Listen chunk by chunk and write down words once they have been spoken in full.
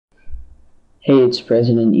Hey, it's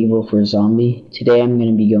President Evil for Zombie. Today I'm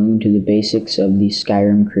going to be going to the basics of the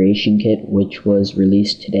Skyrim Creation Kit, which was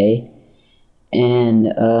released today. And,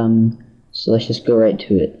 so let's just go right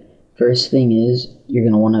to it. First thing is, you're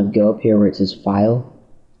going to want to go up here where it says File,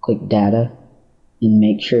 click Data, and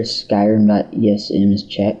make sure Skyrim.esm is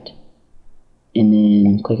checked. And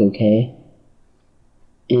then click OK.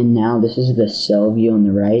 And now this is the cell view on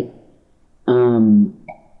the right.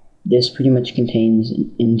 This pretty much contains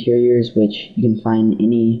interiors, which you can find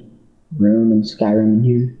any room in Skyrim in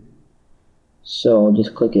here. So I'll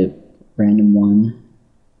just click a random one,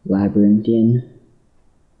 Labyrinthian.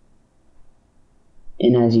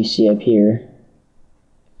 And as you see up here,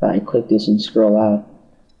 if I click this and scroll out,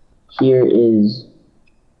 here is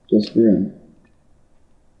this room.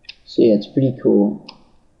 So yeah, it's pretty cool.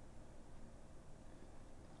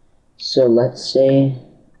 So let's say,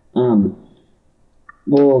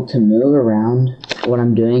 well, to move around, what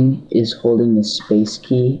I'm doing is holding the space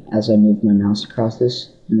key as I move my mouse across this,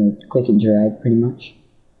 and I'll click and drag pretty much.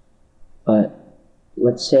 But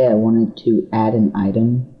let's say I wanted to add an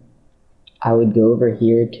item. I would go over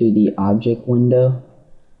here to the object window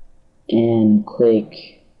and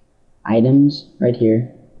click items right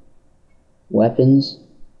here, weapons.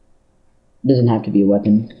 It doesn't have to be a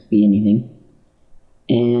weapon, it could be anything.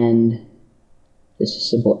 And this is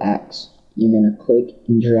simple axe. You're going to click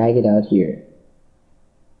and drag it out here.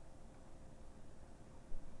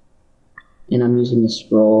 And I'm using the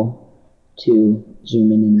scroll to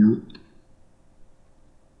zoom in and out.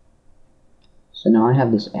 So now I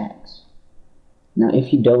have this axe. Now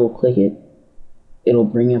if you double click it, it'll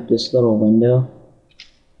bring up this little window.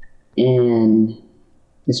 And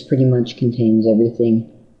this pretty much contains everything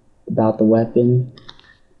about the weapon.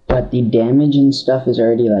 But the damage and stuff is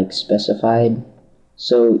already like specified.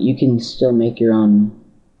 So you can still make your own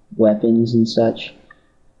weapons and such.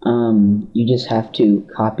 You just have to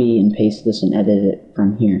copy and paste this and edit it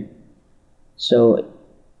from here. So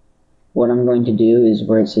what I'm going to do is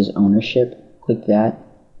where it says ownership, click that,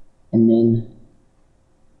 and then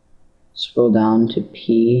scroll down to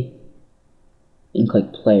P and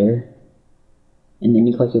click player. And then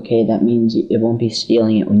you click OK. That means it won't be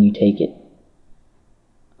stealing it when you take it.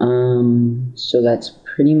 So that's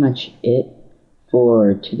pretty much it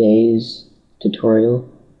for today's tutorial.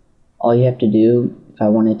 All you have to do, if I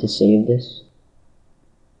wanted to save this,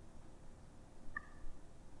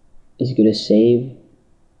 is go to save,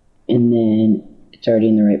 and then it's already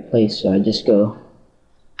in the right place, so I just go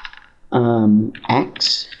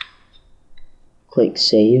axe, click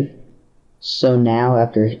save. So now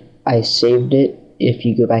after I saved it, if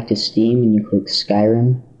you go back to Steam and you click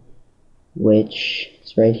Skyrim, which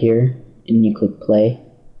is right here, and you click play,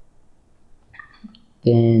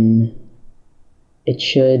 then it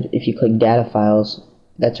should, if you click data files,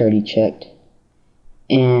 that's already checked,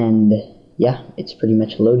 and yeah, it's pretty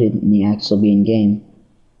much loaded and the axe will be in game.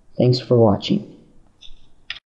 Thanks for watching.